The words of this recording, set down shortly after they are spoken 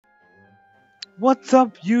What's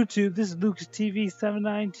up, YouTube? This is Lucas TV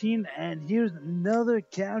 719, and here's another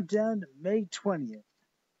countdown to May 20th.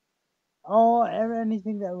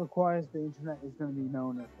 Anything that requires the internet is going to be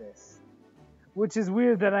known as this. Which is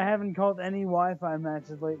weird that I haven't called any Wi-Fi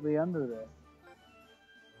matches lately under this.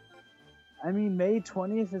 I mean, May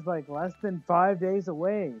 20th is like less than 5 days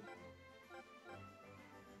away.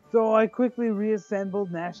 So I quickly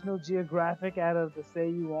reassembled National Geographic out of the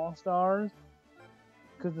Seiyu All-Stars.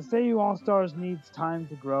 Because the Seiyu All-Stars needs time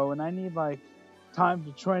to grow, and I need, like, time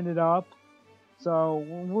to train it up. So,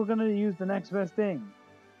 we're going to use the next best thing.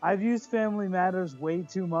 I've used Family Matters way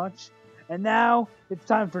too much, and now it's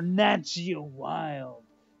time for Nat Geo Wild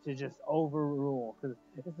to just overrule, because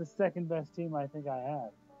it's the second best team I think I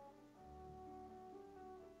have.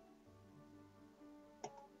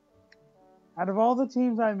 Out of all the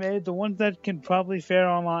teams I made, the ones that can probably fare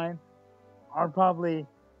online are probably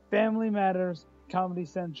Family Matters, Comedy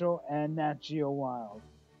Central, and Nat Geo Wild.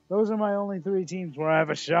 Those are my only 3 teams where I have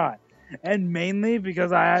a shot. And mainly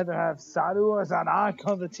because I either have Saru or Zanak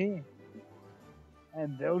on the team.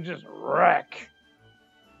 And they'll just wreck.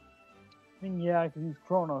 I mean, yeah, I could use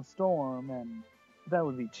Chrono Storm, and that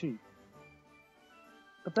would be cheap.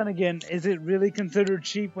 But then again, is it really considered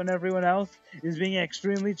cheap when everyone else is being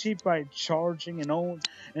extremely cheap by charging a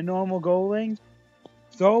normal goaling?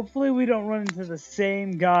 So hopefully we don't run into the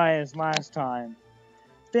same guy as last time.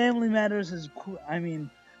 Family Matters is,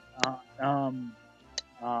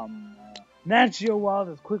 Nat Geo Wild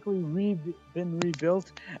has quickly been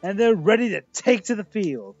rebuilt, and they're ready to take to the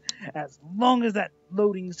field, as long as that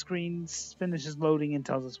loading screen finishes loading and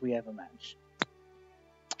tells us we have a match.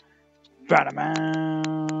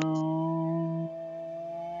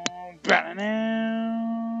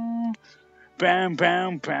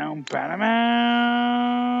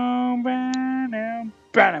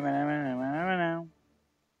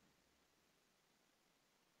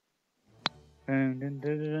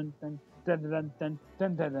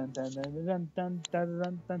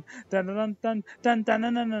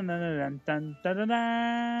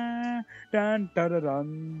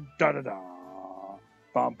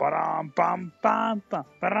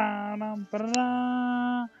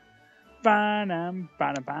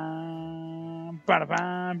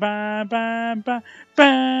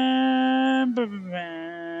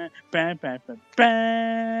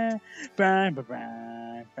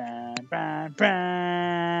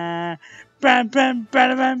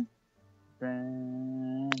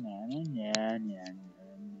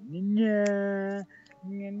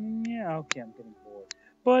 Okay, I'm getting bored.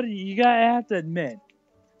 But I have to admit,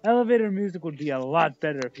 elevator music would be a lot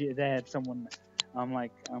better if they had someone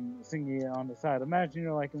singing it on the side. Imagine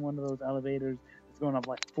you're like in one of those elevators that's going up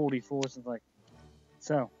like 40 floors. It's like,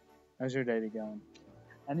 so, how's your day going?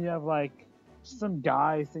 And you have like some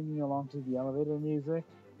guy singing along to the elevator music,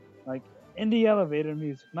 like in the elevator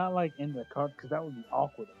music, not like in the cart, because that would be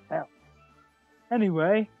awkward as hell.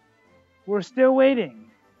 Anyway, we're still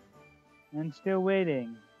waiting, and still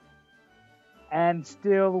waiting, and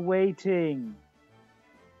still waiting.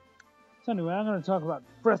 So anyway, I'm going to talk about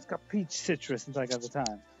Fresca Peach Citrus since I got the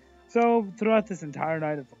time. So throughout this entire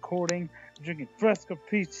night of recording, I'm drinking Fresca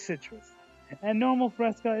Peach Citrus. And normal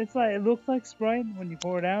Fresca, it looks like Sprite when you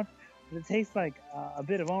pour it out, but it tastes like a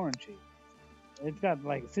bit of orangey. It's got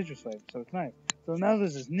like a citrus flavor, so it's nice. So now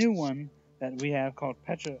there's this new one that we have called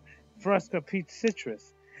Fresca Peach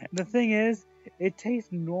Citrus. And the thing is, it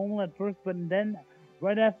tastes normal at first, but then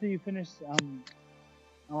right after you finish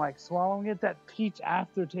like swallowing it, that peach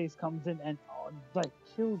aftertaste comes in and like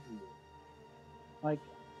kills you. Like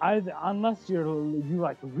unless you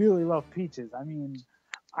like really love peaches. I mean,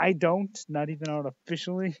 I don't, not even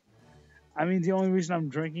artificially. I mean, the only reason I'm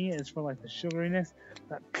drinking it is for like the sugariness,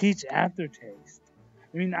 that peach aftertaste.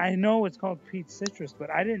 I mean, I know it's called peach citrus, but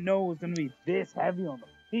I didn't know it was gonna be this heavy on the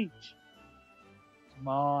peach. Come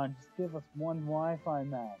on, just give us one Wi-Fi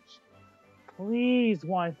match. Please,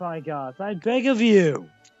 Wi-Fi gods, I beg of you.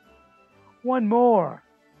 One more.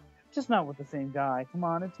 Just not with the same guy. Come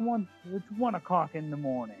on, it's 1 o'clock in the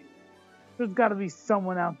morning. There's got to be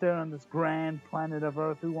someone out there on this grand planet of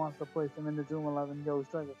Earth who wants to play some Inazuma 11 Go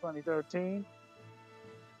Strike of 2013.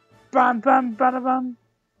 Bam, bam, bada, bam.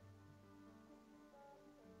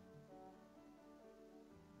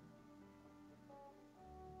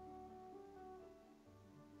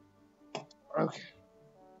 Okay.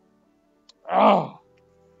 Oh.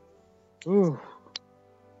 Ooh.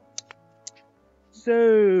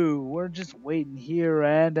 So, we're just waiting here,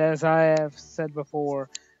 and as I have said before,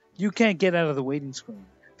 you can't get out of the waiting screen.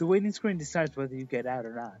 The waiting screen decides whether you get out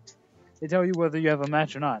or not. They tell you whether you have a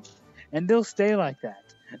match or not. And they'll stay like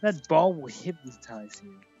that. That ball will hypnotize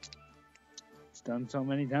you. It's done so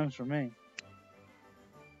many times for me.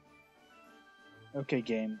 Okay,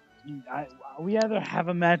 game. We either have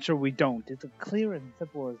a match or we don't. It's clear and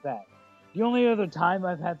simple as that. The only other time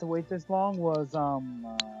I've had to wait this long was a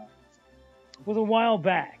while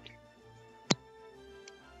back.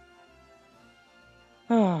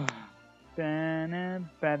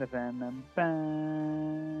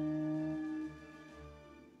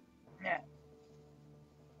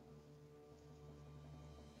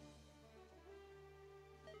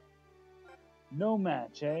 No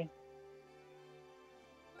match, eh?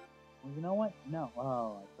 Well, you know what? No.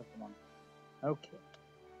 Oh, I took them on. Okay.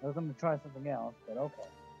 I was going to try something else, but okay.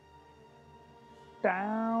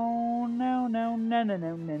 Down, no, no, no, no,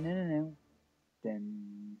 no, no, no, no.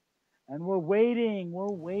 Then, and we're waiting,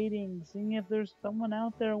 seeing if there's someone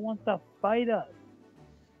out there who wants to fight us.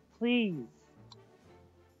 Please.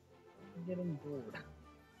 I'm getting bored.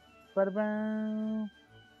 Ba-da-ba.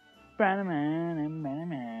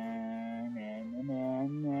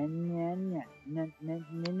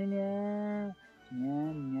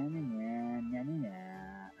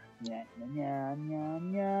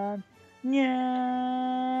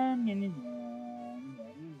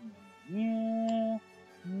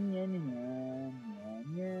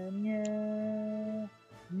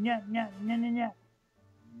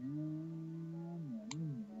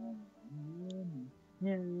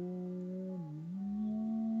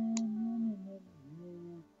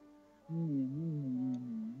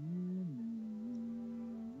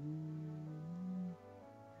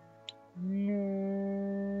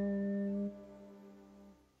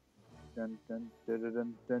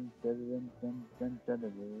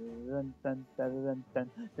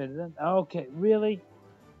 Okay, really?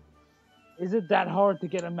 Is it that hard to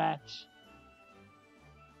get a match?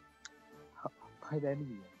 Fight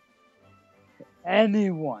anyone.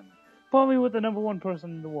 Anyone. Put me with the #1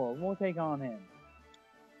 person in the world. We'll take on him.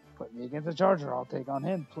 Put me against a Charger. I'll take on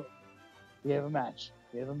him. We have a match.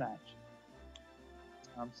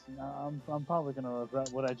 I'm probably gonna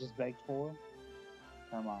regret what I just begged for.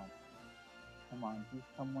 Come on.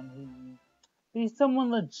 He's someone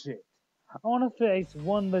legit. I want to face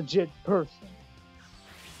one legit person.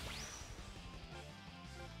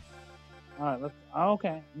 Alright, let's.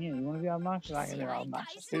 Okay. Yeah, you want to be obnoxious? I can be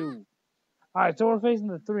obnoxious too. Alright, so we're facing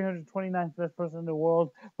the 329th best person in the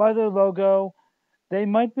world. By their logo, they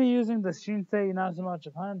might be using the 20th-Inazuma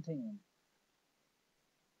Japan team.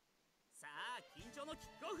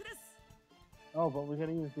 Oh, but we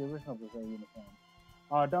gotta use the original Brazil uniform.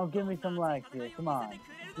 Oh, don't give me some lag here. Come on.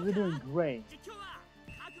 You're doing great.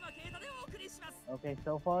 Okay,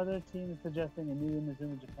 so far their team is suggesting a new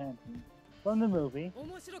Inazuma Japan team from the movie,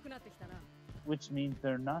 which means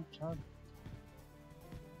they're not charged.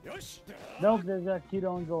 Nope, there's a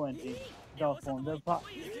Kido and Go entry. Dog form. They're pop.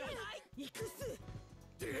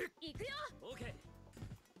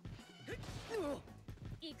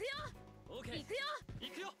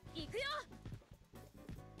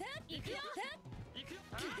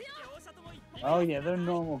 Oh yeah, they're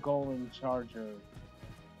normal golden chargers.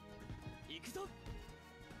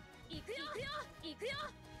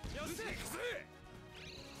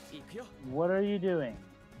 What are you doing?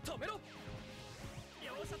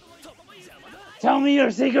 Tell me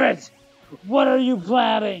your secret! What are you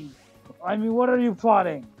plotting? What are you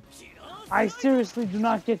plotting? I seriously do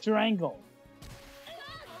not get your angle.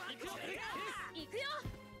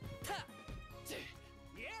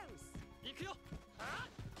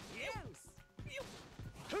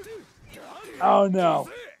 Oh no,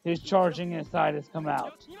 his charging inside has come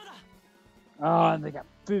out. Oh, and they got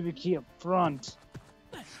Fubuki up front.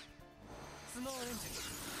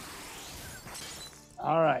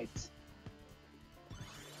 Alright.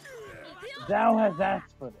 Thou has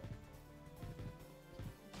asked for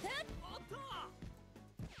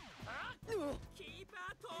this.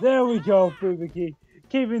 There we go, Fubuki.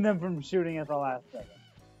 Keeping them from shooting at the last second.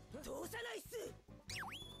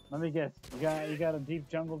 Let me guess. You got a deep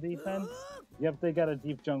jungle defense? Yep, they got a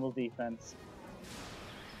deep jungle defense.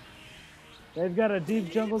 They've got a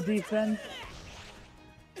deep jungle defense,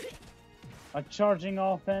 a charging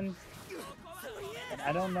offense, and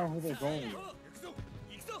I don't know who their goalie is.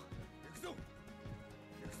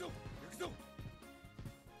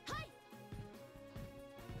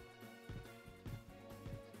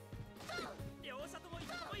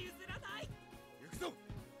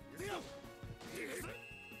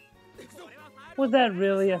 Was that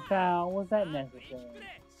really a foul? Was that necessary?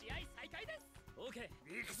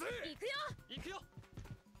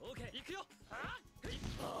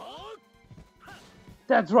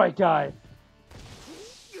 That's right, guys.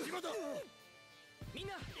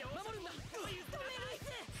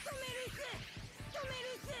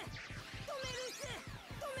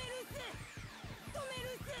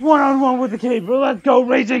 One-on-one with the Keeper. Let's go,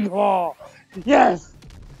 Raging Claw. Yes.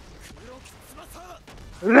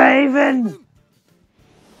 Raven.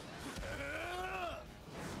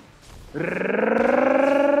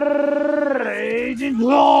 Raging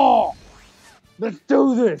Claw. Let's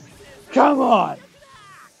do this. Come on.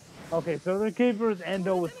 Okay, so the Keeper's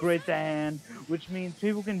Endo was great to hand, which means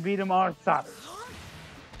people can beat him outside.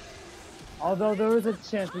 Although there is a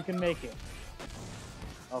chance we can make it.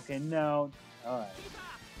 Okay, no. Alright.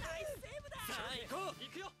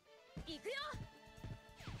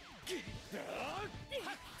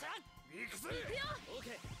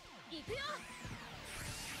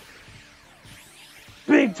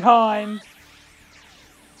 Big time!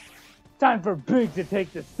 Time for Big to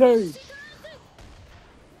take the stage!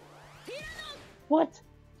 What?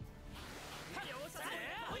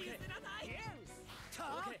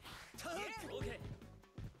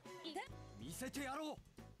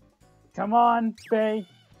 Come on, Faye.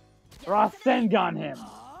 Rasengan him.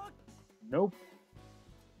 Nope.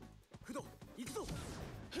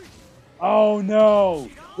 Oh no!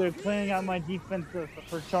 They're clearing out my defense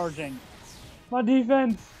for charging. My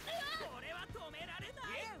defense!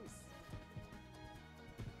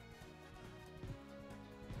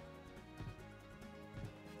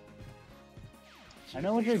 I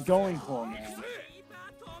know what you're going for, man.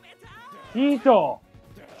 Hito!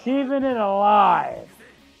 Keeping it alive!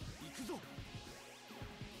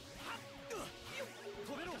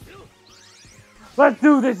 Let's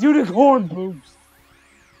do this! Unicorn boost!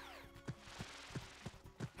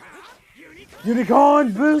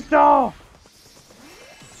 Unicorn boost off!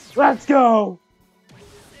 Let's go!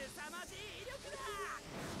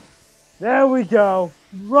 There we go!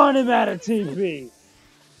 Run him out of TV!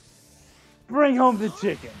 Bring home the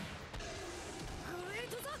chicken!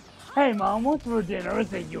 Hey mom, what's for dinner?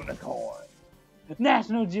 It's a unicorn!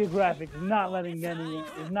 National Geographic is not letting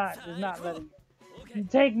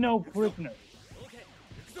take no prisoners.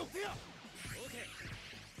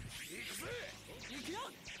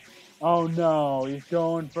 Oh no, he's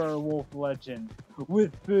going for a wolf legend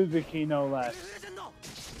with Fubuki no less.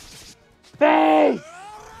 Face!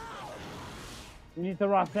 We need to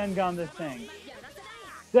Rasengan this thing.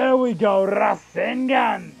 There we go,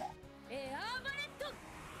 Rasengan!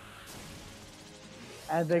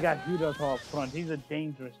 And they got Hito up front. He's a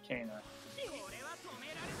dangerous chainer.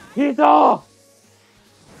 Hito!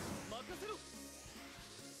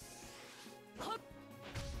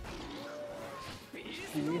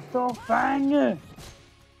 Hito Fang!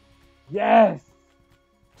 Yes!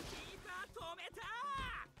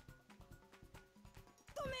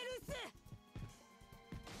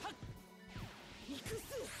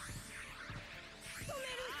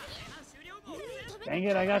 Dang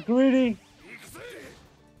it, I got greedy!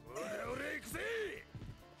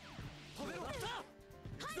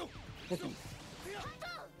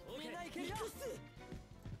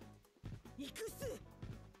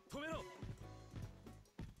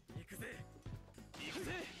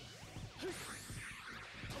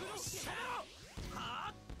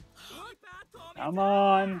 Come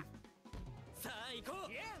on!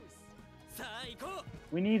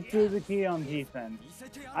 We need Suzuki on defense.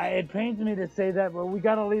 It pains me to say that, but we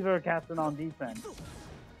gotta leave our captain on defense.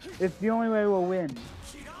 It's the only way we'll win.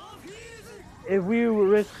 If we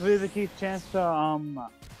risk Suzuki's chance to,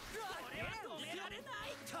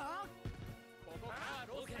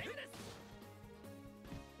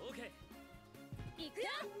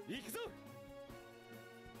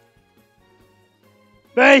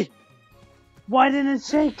 Hey! Why didn't it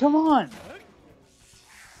shake? Come on!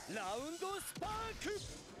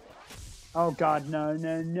 Oh god, no,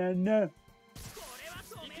 no, no, no.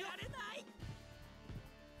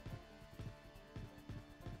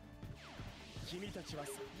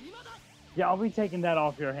 Yeah, I'll be taking that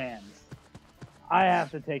off your hands. I have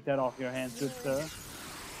to take that off your hands, good sir.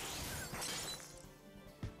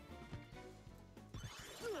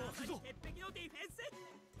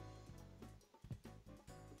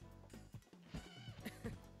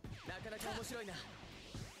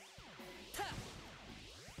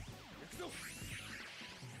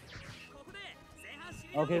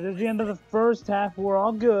 Okay, this is the end of the first half. We're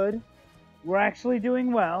all good. We're actually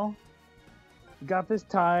doing well. We got this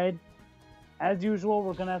tied. As usual,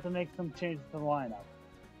 we're gonna have to make some changes to the lineup.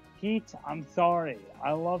 Heat, I'm sorry.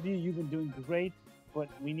 I love you. You've been doing great, but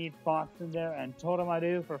we need Fox in there and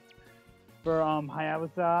Toromaru for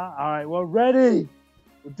Hayabusa. All right, we're ready.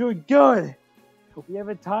 We're doing good. We have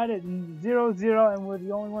it tied at 0-0, and we're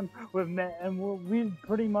the only one we've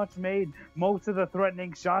pretty much made most of the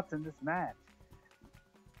threatening shots in this match.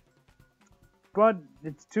 But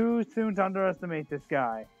it's too soon to underestimate this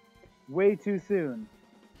guy. Way too soon.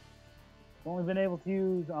 Only been able to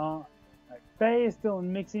use, like, Faye is still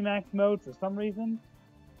in Mixie Max mode for some reason.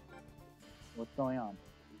 What's going on?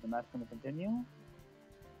 Is the match going to continue?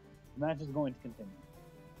 The match is going to continue.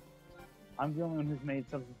 I'm the only one who's made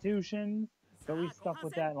substitutions, so we stuck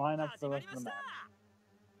with that lineup for the rest of the match.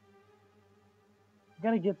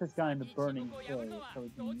 Gotta get this guy into Burning Faye so he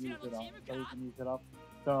can use it up.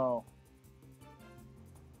 So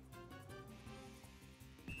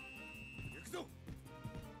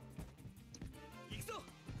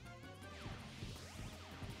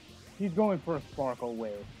he's going for a Sparkle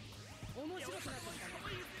Wave.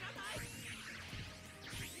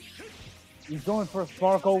 He's going for a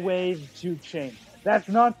Sparkle Wave Juke Chain. That's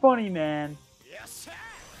not funny, man.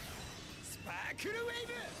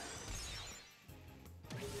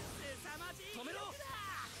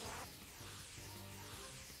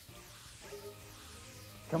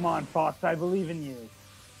 Come on, Fox, I believe in you.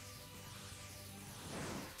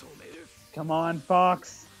 Come on,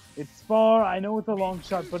 Fox. It's far, I know it's a long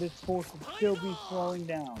shot, but it's forced to still be slowing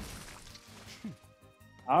down.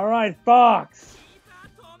 Alright, Fox!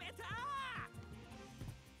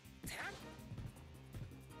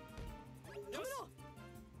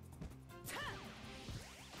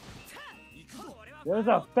 There's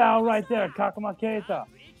a foul right there, Kakuma Keita.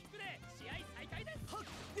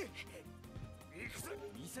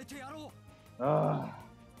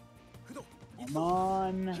 Come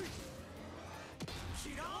on.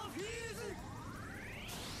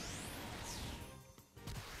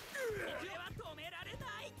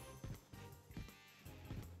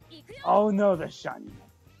 Oh no, the shiny.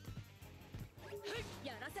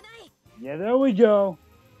 Yeah, there we go.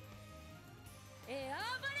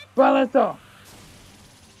 Balato.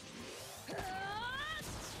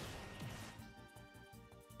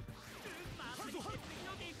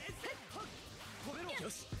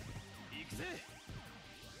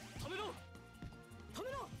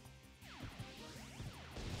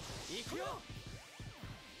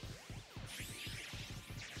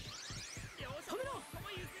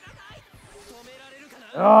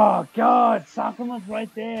 Oh god, Sakuma's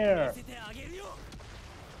right there.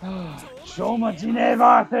 Shoma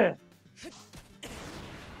Jinevarth.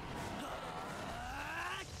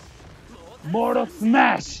 Mortal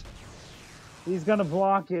Smash. He's gonna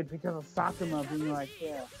block it because of Sakuma being right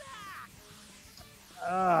there.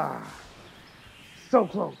 So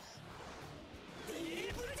close.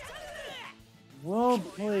 Well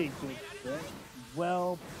played, good.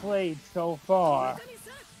 Well played so far.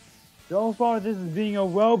 So far, this is being a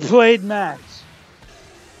well-played match.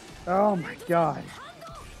 Oh my god.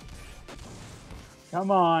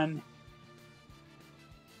 Come on.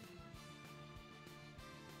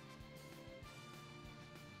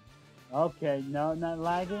 Okay, no, not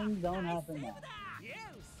lagging. Don't happen now.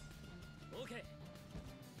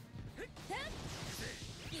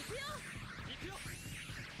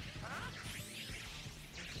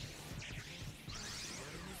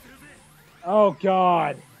 Oh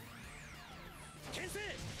god.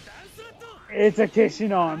 It's a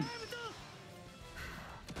Kishinon.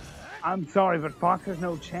 I'm sorry, but Fox has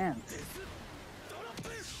no chance.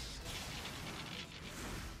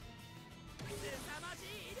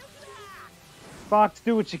 Fox,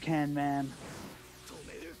 do what you can, man.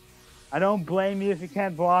 I don't blame you if you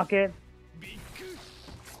can't block it.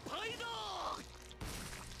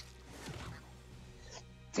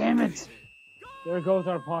 Damn it! There goes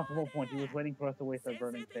our possible point. He was waiting for us to waste our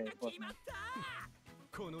burning phase, wasn't he?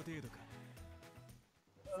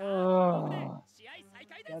 Oh,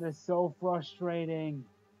 that is so frustrating.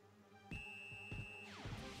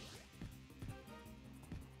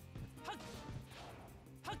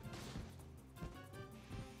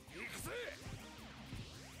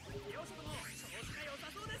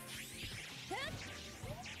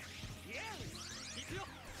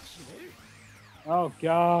 Oh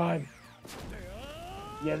god.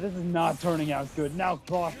 Yeah, this is not turning out good. Now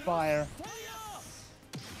Crossfire.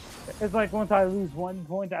 It's like once I lose 1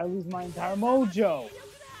 point, I lose my entire mojo.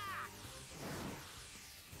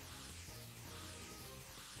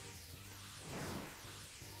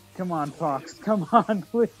 Come on, Fox. Come on,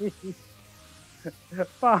 please.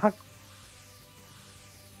 Fox.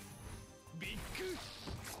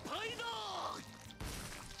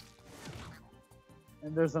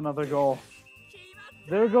 And there's another goal.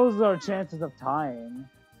 There goes our chances of tying.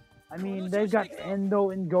 I mean, they've got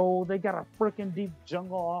Endo in goal. They got a freaking deep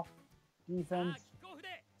jungle off defense.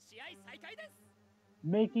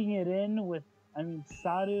 Making it in with, I mean,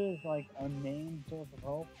 Sadu is like a main source of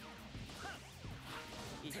hope.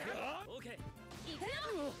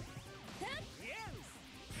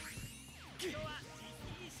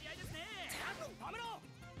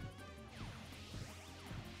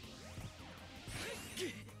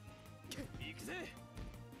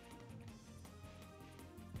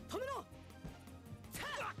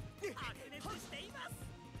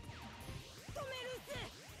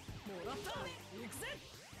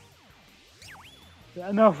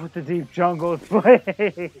 Enough with the deep jungle,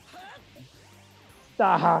 please.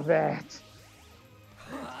 Stop it.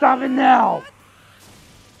 Stop it now.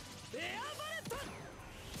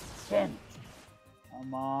 Shit.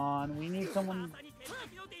 Come on, we need someone.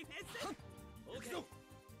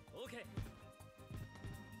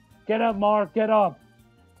 Get up, Mark, get up.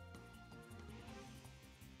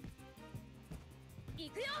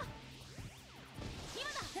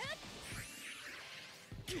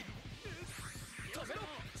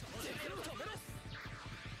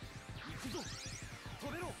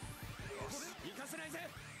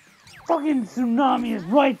 Fucking tsunami is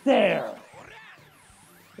right there.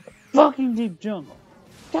 Fucking deep jungle.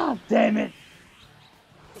 God damn it.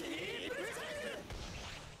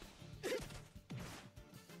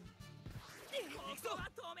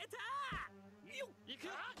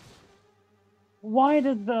 Why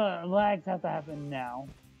does the lags have to happen now?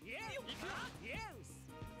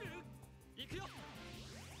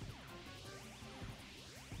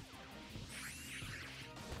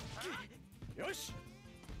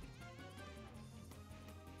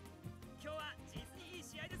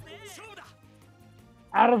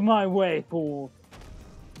 Out of my way, fools!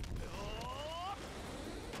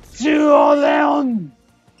 Leon!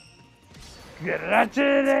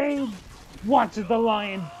 Gratitude! Watch as the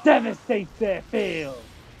lion devastates their field!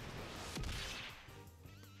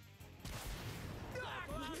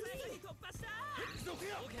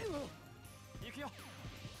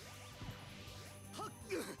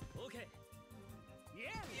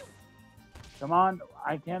 Come on,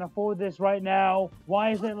 I can't afford this right now.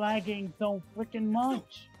 Why is it lagging so freaking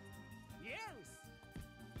much?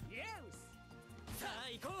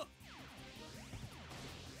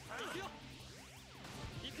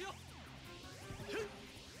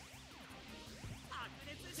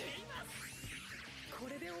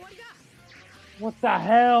 What the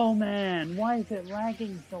hell, man? Why is it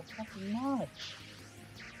lagging so fucking much?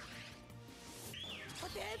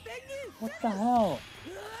 What the hell?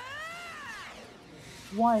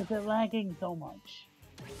 Why is it lagging so much?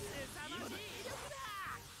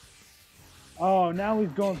 Oh, now he's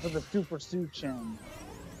going for the super suit chain.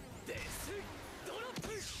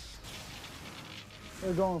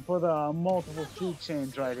 They're going for the multiple suit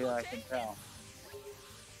chains right here, I can tell.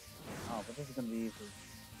 Oh, but this is gonna be easy.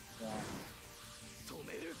 Yeah.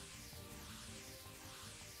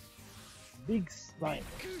 Big spider.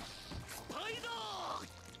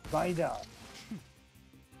 Spider.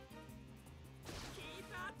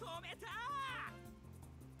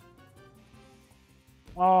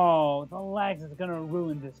 Oh, the lags is gonna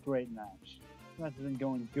ruin this great match. That's been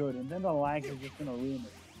going good, and then the lags is just gonna ruin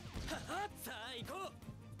it.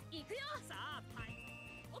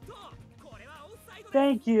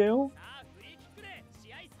 Thank you.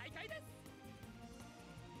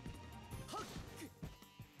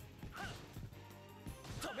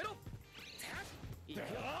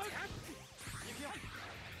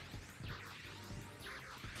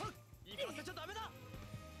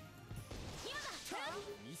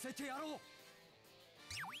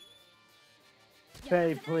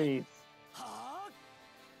 Say, please.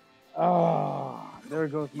 Oh, there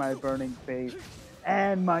goes my burning face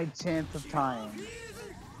and my chance of tying.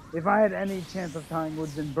 If I had any chance of tying, it would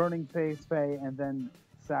have been burning face, Faye, and then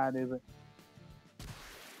Sadu, but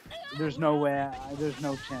there's no way, there's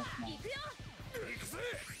no chance now.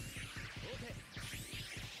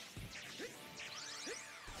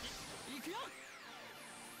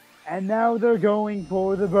 And now they're going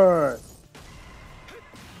for the birth.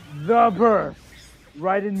 The birth.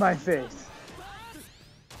 Right in my face.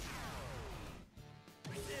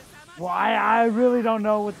 Well, I really don't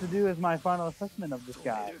know what to do as my final assessment of this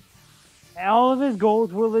guy. All of his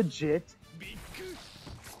goals were legit.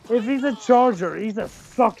 If he's a charger, he's a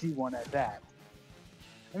sucky one at that.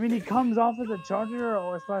 I mean, he comes off as a charger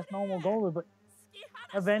or slash normal goalie, but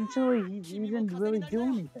eventually he didn't really do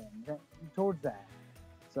anything towards that.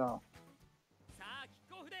 So,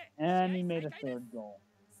 and he made a third goal.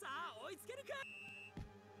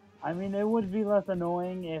 I mean, it would be less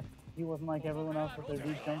annoying if he wasn't like everyone else with their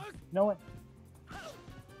deep thing. You know what?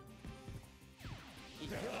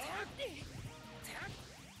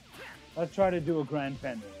 Let's try to do a grand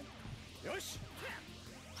fender.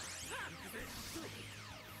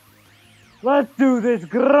 Let's do this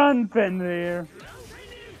grand fender.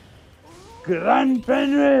 Grand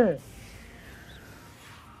fender.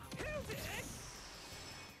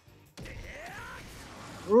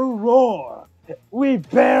 Roar. We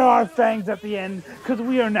bare our fangs at the end because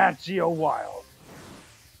we are Nat Geo Wild.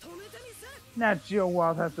 Nat Geo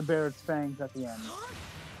Wild has to bare its fangs at the end.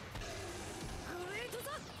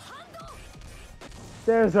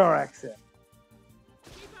 There's our exit.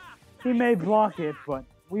 He may block it, but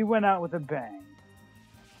we went out with a bang.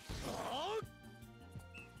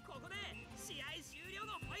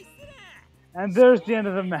 And there's the end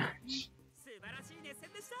of the match.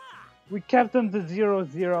 We kept them to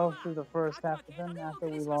 0-0 through the first half of them after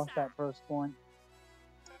we lost that first point.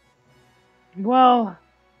 Well,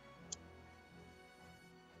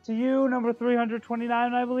 to you, number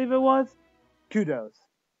 329, I believe it was, kudos.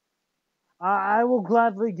 I will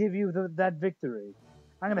gladly give you that victory.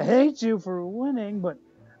 I'm going to hate you for winning, but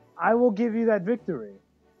I will give you that victory.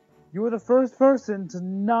 You were the first person to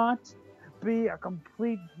not be a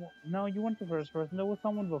complete... No, you weren't the first person. There was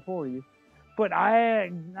someone before you. But I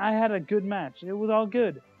had a good match. It was all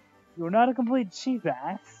good. You were not a complete cheap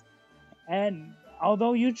ass. And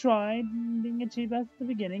although you tried being a cheap ass at the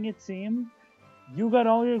beginning, it seemed you got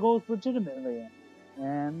all your goals legitimately.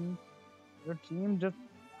 And your team just...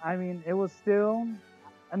 I mean, it was still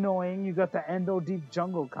annoying. You got the Endo Deep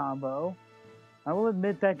Jungle combo. I will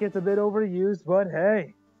admit that gets a bit overused, but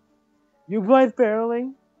hey. You played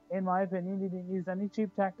fairly. In my opinion, you didn't use any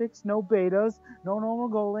cheap tactics, no betas, no normal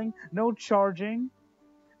goaling, no charging,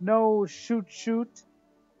 no shoot,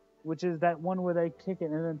 which is that one where they kick it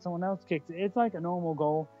and then someone else kicks it. It's like a normal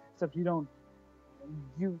goal, except you don't.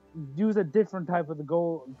 You use a different type of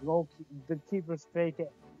the keeper's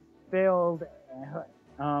failed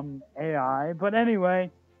AI. But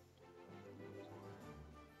anyway,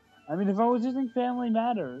 I mean, if I was using Family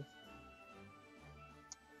Matters,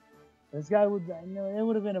 this guy would, it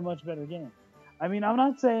would have been a much better game. I mean, I'm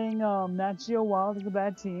not saying Nat Geo Wild is a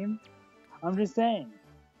bad team. I'm just saying,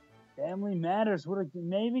 Family Matters would have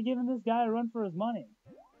maybe given this guy a run for his money.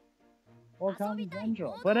 Or County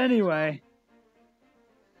Central. But anyway,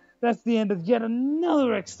 that's the end of yet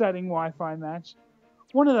another exciting Wi-Fi match.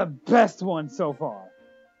 One of the best ones so far.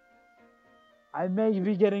 I may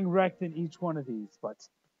be getting wrecked in each one of these, but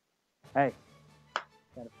hey,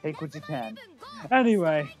 gotta take what you can.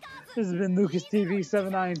 Anyway, this has been Lucas TV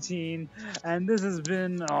 719, and this has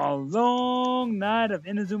been a long night of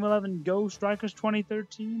Inazuma 11 Go Strikers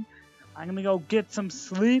 2013. I'm gonna go get some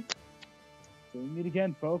sleep. Till we meet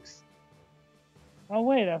again, folks. Oh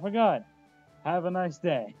wait, I forgot. Have a nice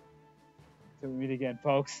day. Till we meet again,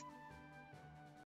 folks.